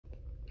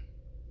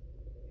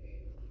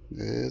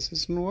This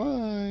isn't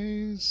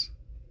wise.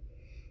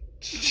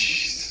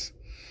 Jeez.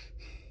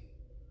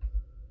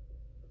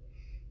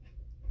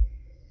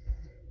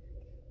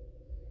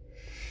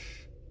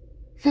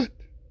 What?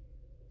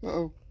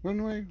 Uh-oh.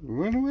 Run away.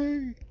 Run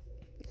away.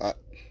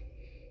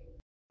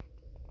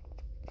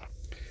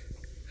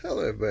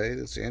 Hello everybody,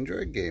 this is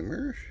Android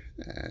Gamer,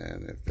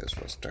 and if this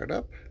will start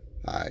up,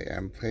 I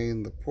am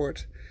playing the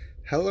port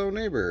Hello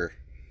Neighbor,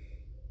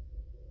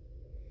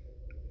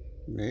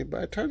 made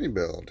by Tiny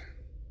Build.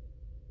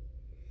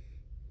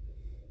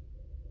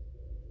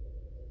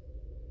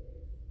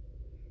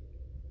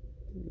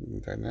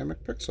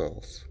 Dynamic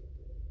pixels.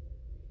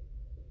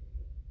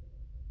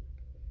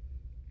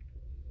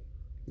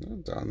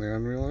 It's on the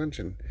Unreal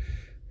Engine.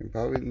 You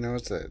probably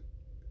notice that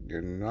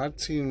you're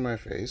not seeing my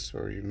face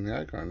or even the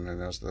icon I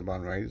noticed at the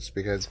bottom right. It's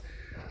because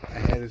I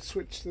had to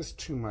switch this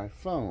to my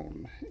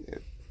phone.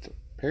 It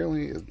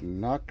apparently is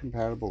not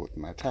compatible with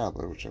my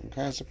tablet, which I'm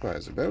kind of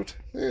surprised about.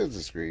 There's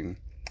the screen.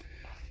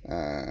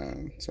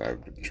 So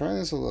I've been trying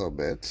this a little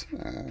bit.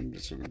 I'm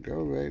just going to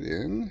go right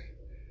in.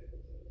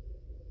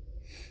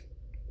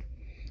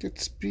 Get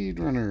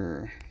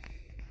Speedrunner.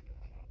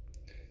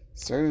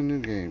 Start a new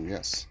game,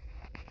 yes.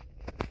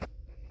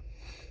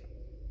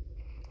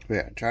 But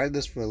yeah, I tried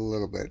this for a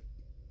little bit.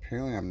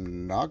 Apparently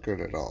I'm not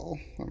good at all,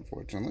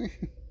 unfortunately.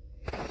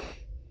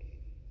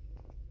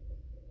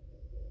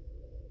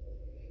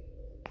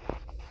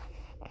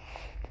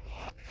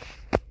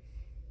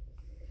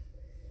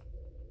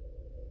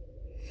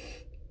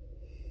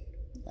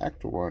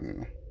 Act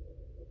 1.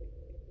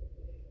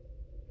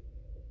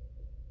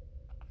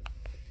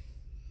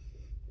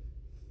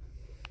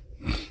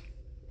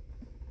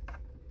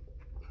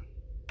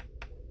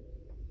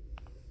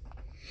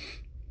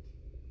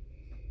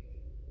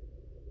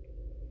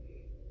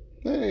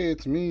 Hey,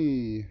 it's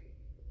me.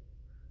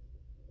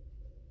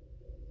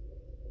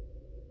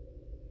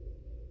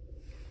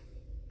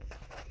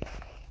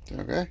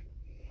 Okay.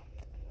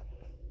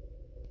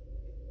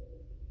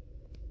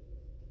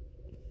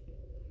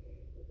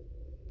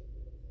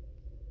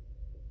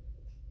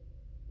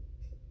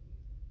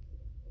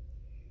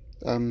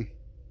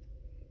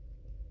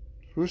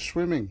 Who's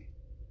swimming?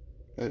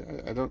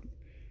 I don't.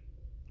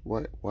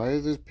 Why are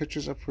there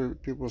pictures up for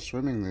people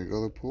swimming? They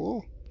go to the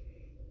pool?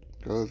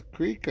 Go to the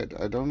creek?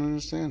 I don't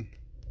understand.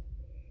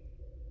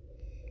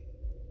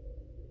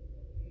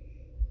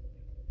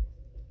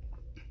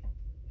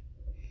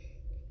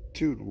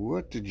 Dude,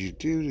 what did you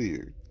do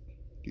to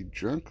you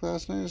drunk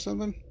last night or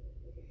something?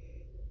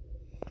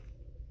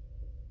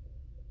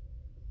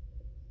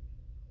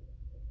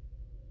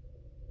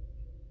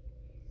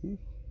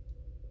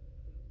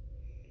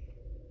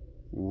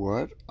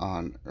 What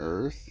on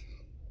earth?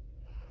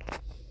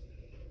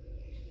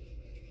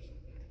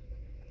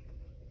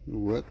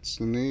 What's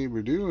the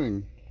neighbor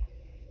doing?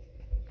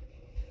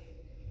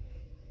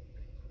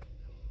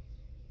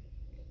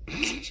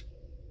 Did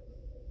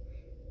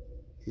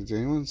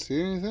anyone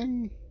see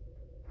anything?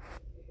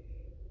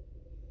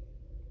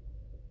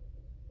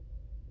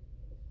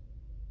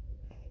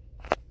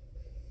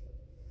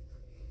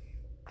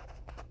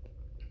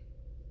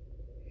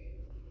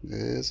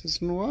 This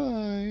isn't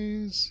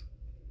wise.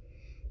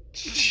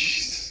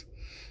 Jeez.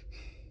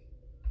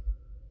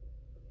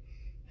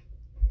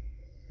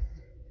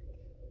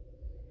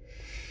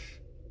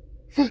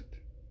 What?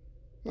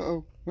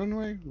 Uh-oh. Run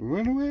away.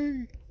 Run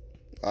away.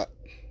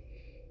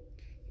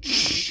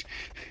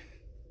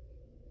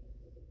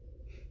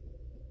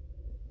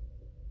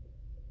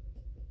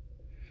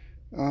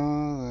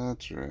 Oh,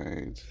 that's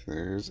right.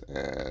 There's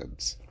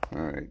ads.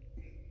 Alright.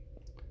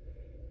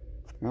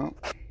 Well,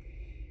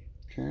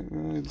 can't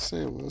really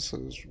disable this, so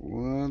just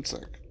 1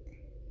 sec.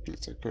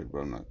 Yes, I could, but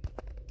I'm not.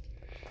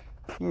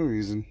 No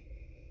reason.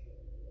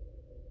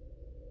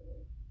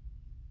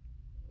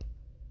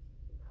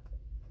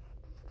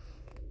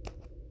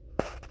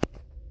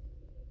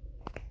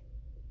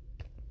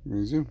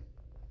 Resume.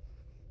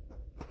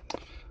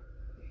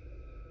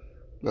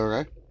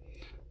 Okay.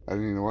 I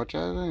didn't need to watch that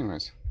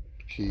anyways.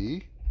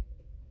 Key.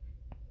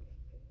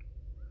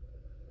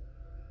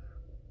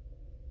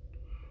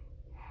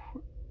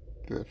 What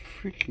the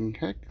freaking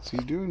heck is he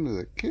doing to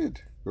the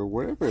kid? Or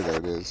whatever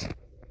that is.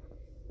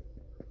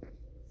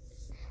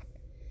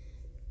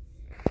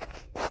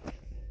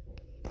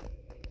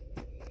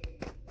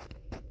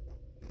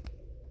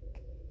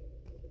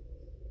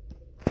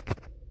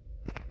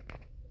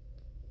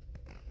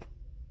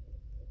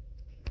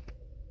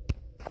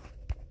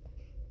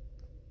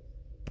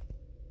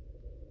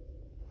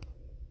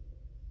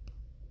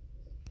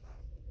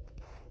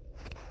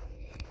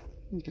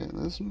 Okay,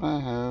 this is my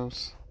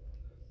house.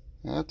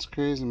 That's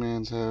Crazy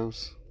Man's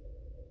house.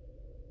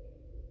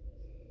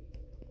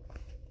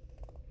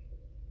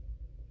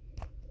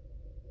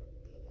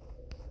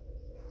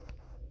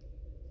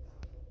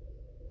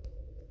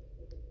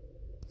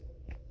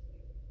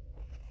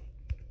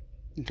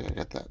 Okay, I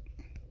got that.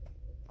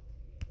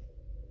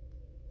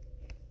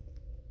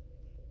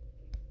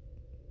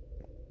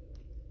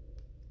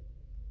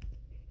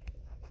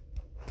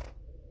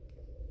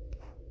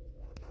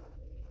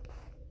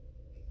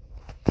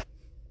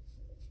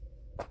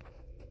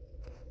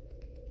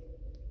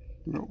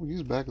 No,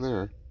 he's back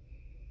there.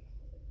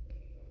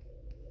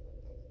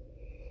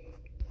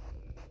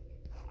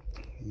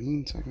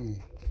 Means I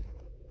can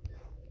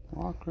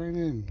walk right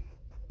in.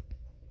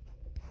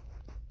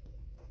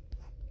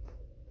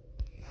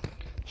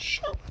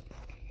 Shoot.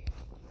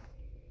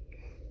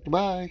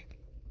 Goodbye.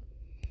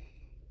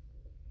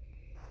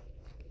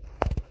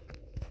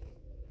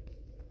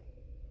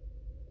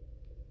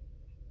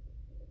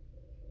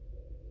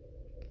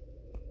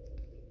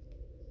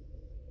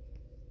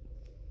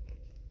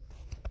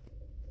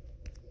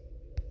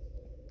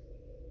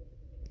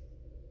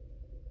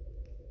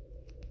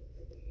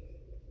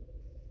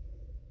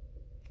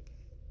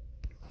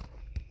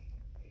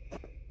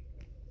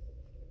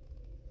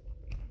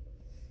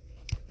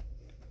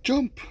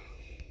 Jump.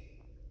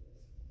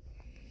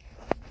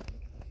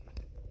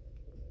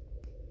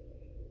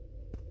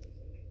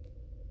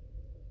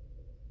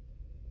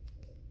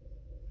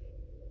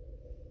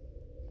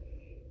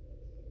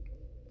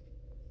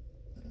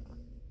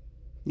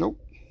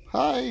 Nope.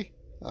 Hi.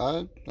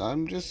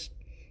 I'm just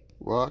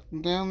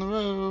walking down the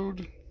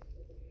road.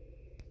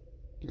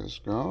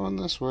 Just going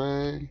this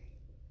way.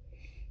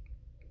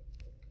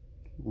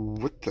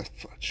 What the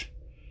fudge?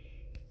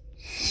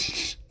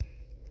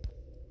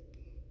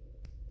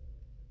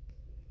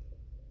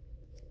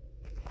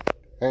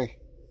 Hey,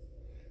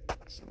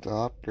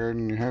 stop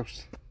guarding your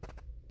house.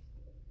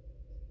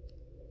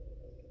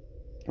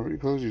 Nobody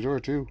close your door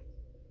too.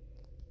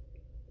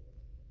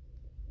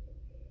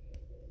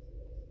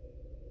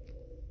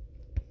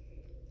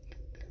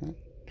 Can't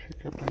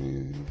pick up any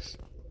of these.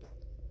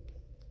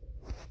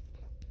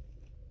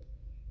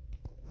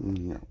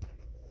 No.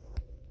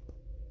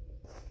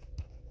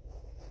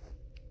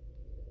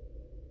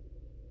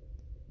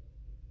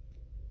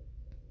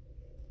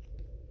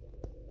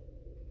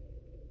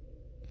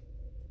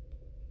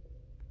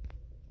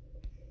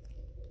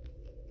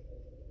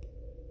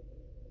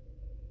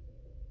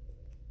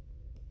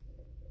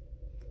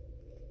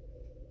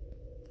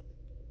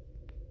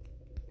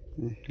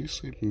 He's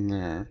sleeping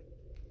there.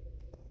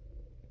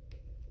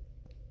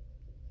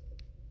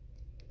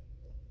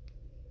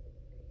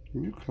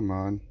 You come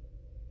on.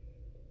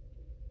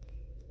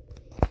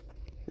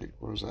 Wait,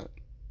 what was that?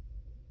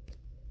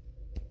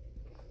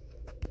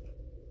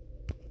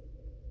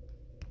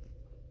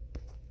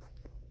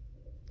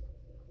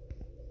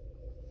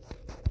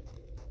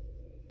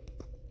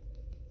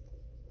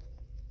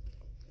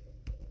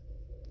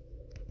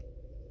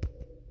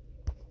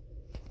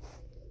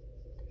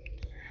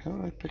 How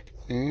do I pick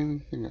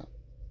anything up?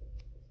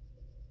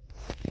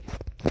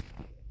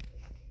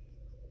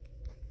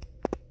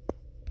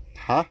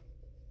 Huh?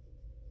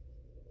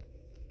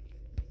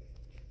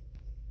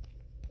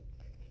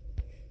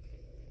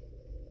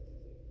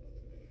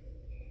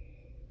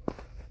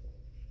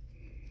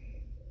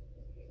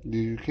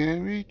 You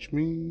can't reach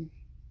me.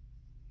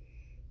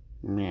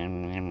 Meow,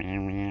 meow, meow,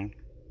 meow.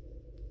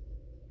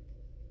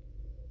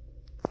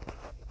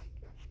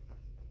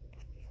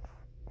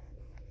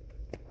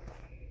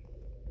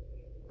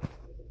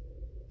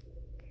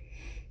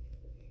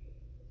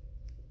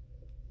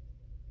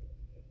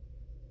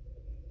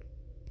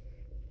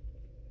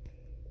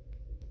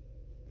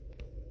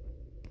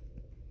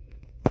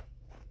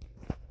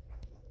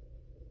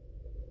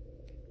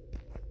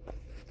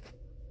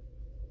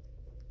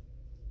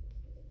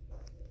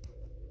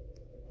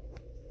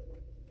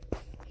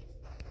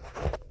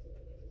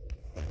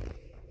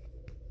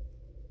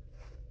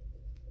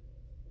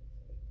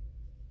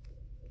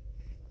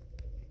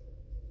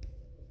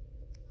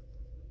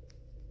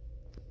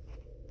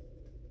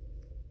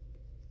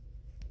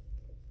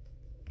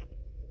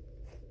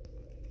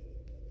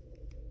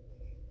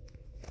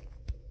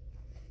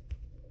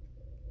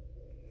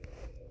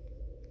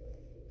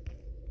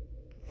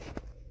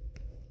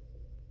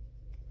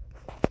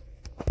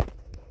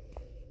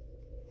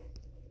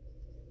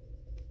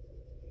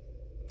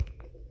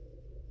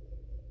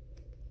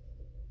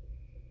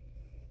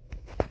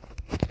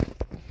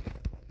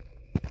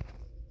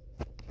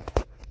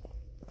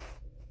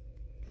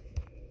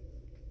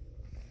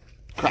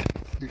 Crap,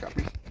 you got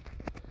me.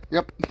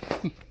 Yep.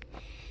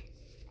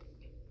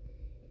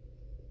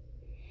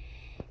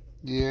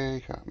 Yeah,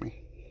 you got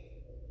me.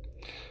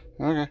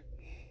 Okay.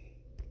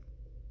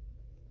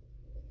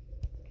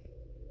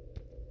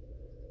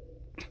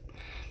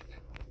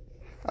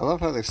 I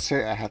love how they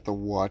say I have to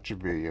watch a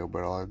video,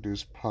 but all I do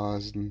is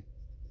pause and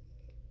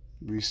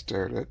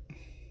restart it.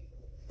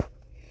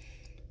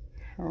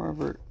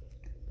 However,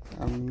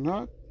 I'm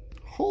not...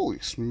 Holy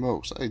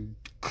smokes, I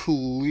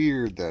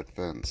cleared that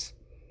fence.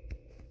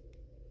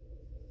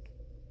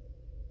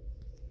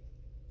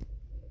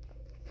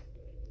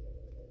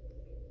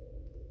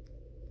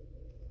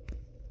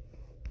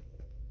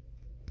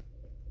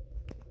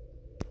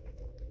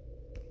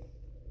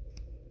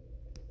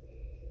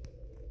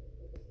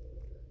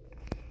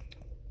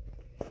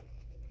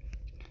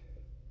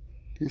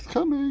 He's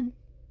coming.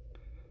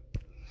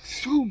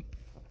 Zoom.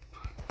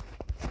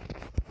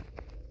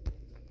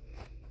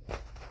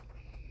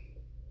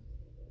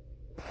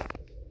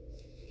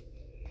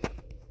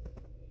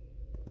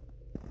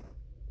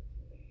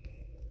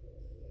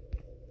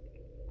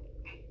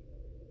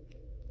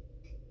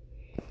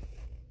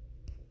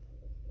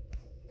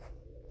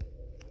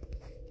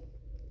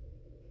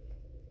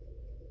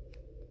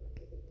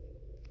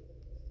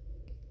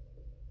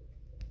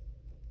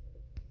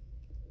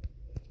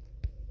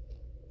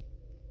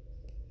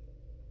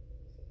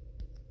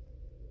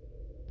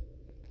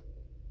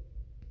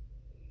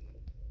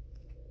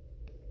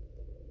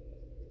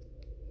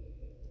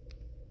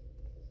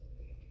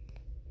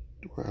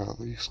 Well,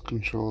 these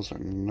controls are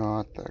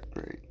not that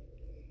great.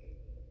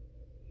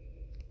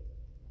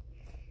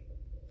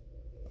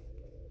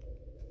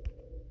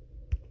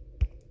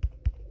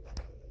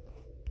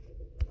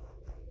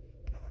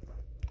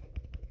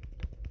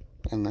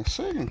 And they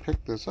say I can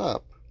pick this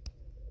up.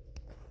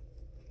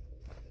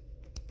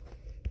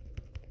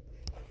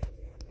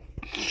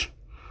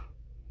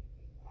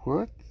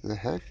 What the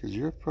heck is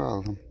your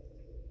problem?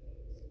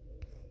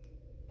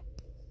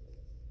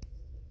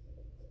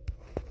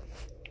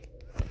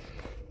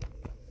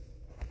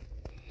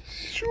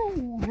 Shoo!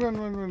 Run, run,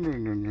 run, run,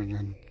 run, run,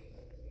 run.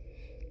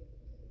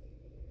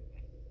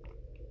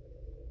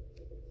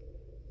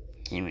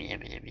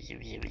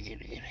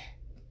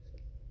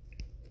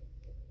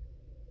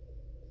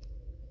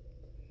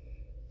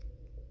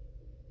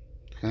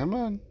 Come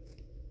on.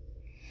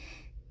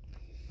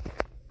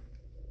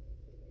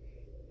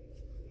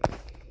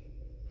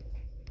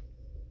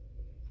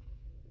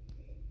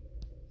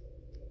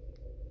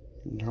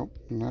 Nope,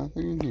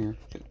 nothing in here.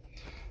 Okay.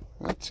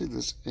 Let's see if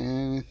there's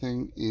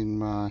anything in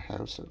my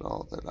house at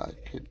all that I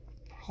could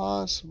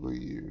possibly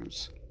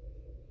use.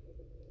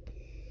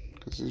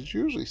 Because there's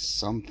usually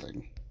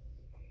something.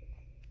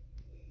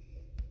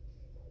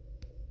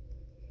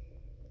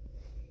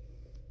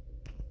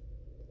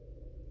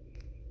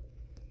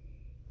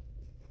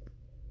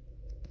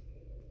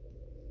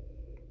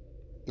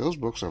 Those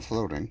books are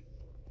floating.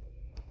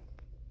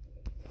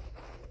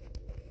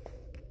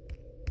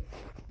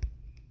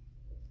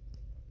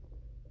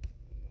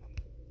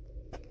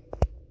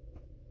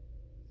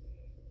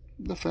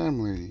 The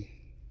family.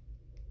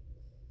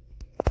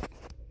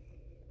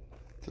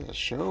 The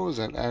show, is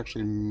that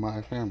actually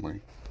my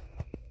family?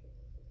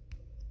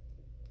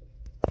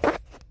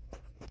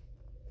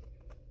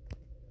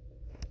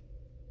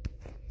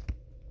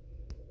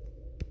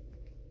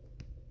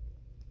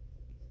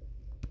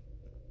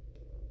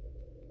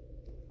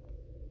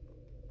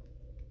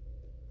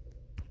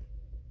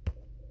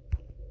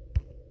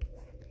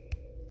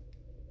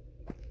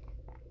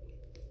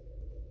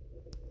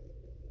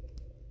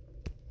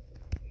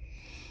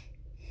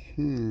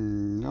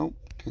 Nope,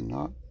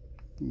 cannot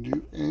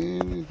do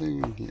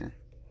anything in here.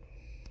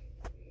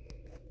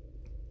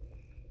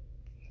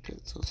 Okay,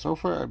 so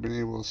far I've been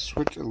able to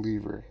switch a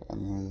lever,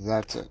 and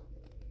that's it.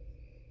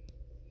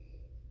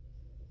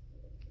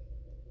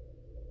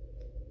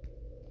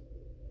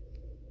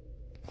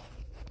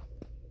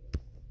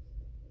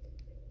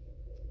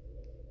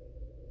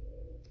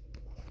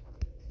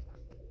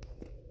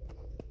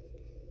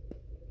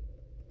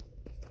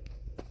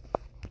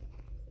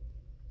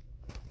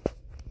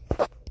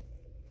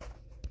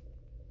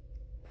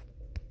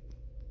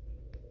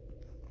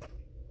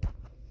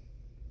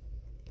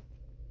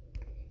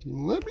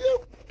 Let me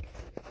out!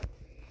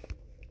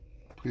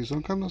 Please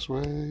don't come this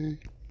way.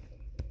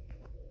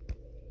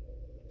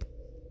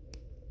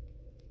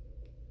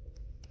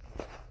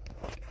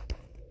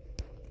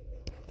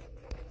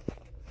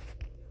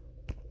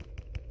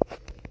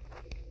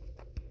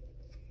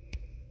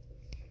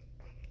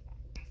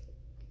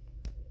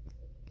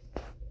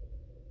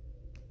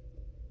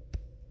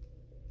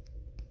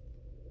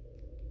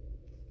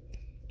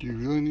 Do you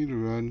really need to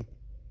run?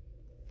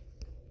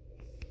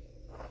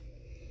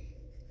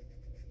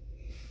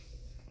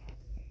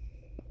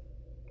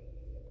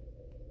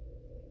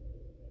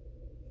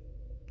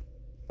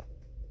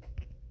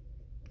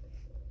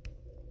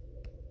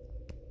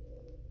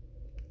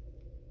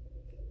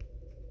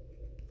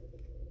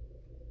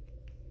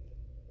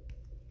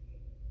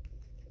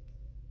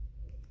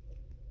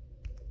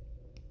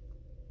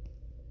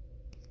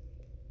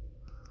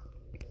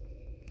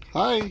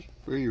 Hi!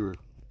 Where you were?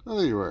 Oh,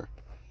 there you are.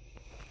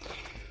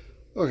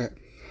 Okay.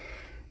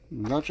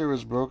 Not sure if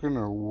it's broken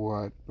or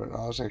what, but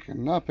also I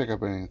cannot pick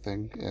up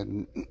anything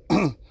and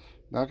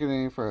not get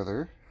any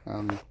further.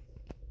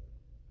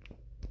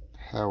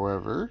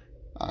 However,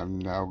 I'm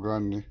now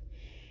gone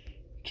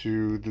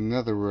to the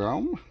nether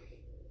realm.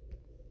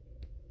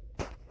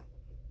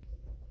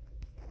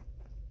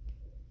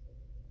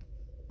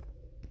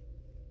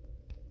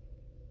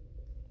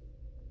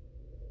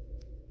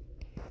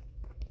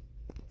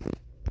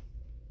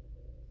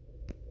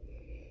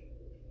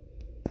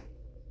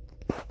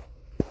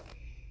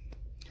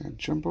 Can I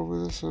jump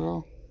over this at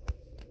all?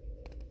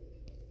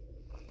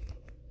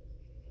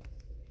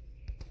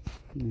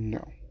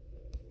 No.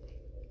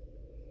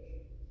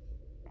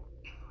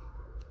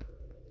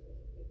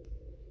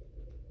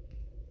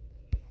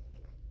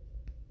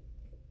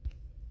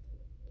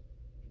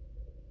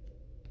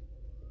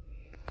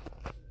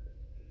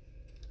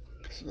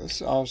 So this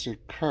is obviously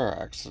a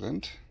car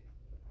accident.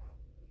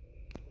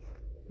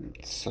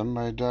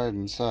 Somebody died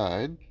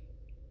inside.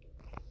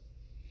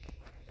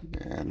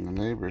 And the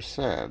neighbor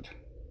said,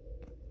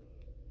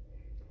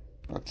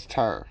 "That's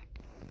tar."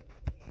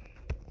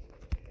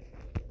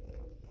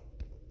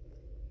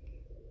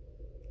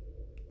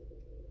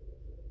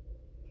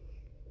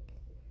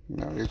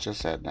 No, it's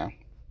just sad now.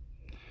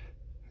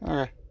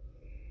 Okay.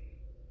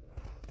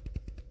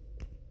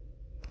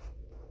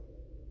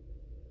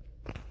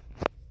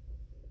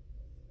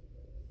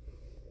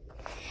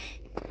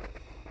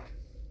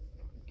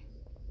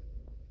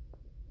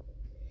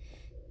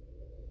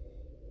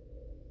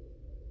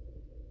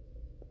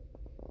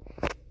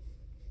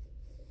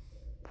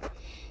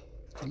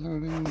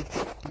 Loading.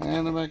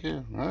 And I'm back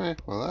here. Alright,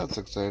 well that's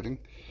exciting.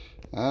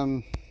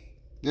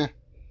 Yeah,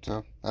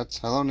 so that's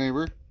Hello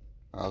Neighbor.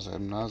 Also,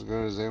 I'm not as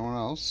good as anyone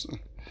else. If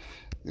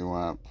you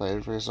want to play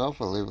it for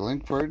yourself, I'll leave a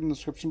link for it in the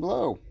description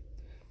below.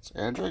 It's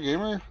Android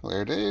Gamer,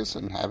 later days,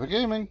 and happy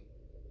gaming!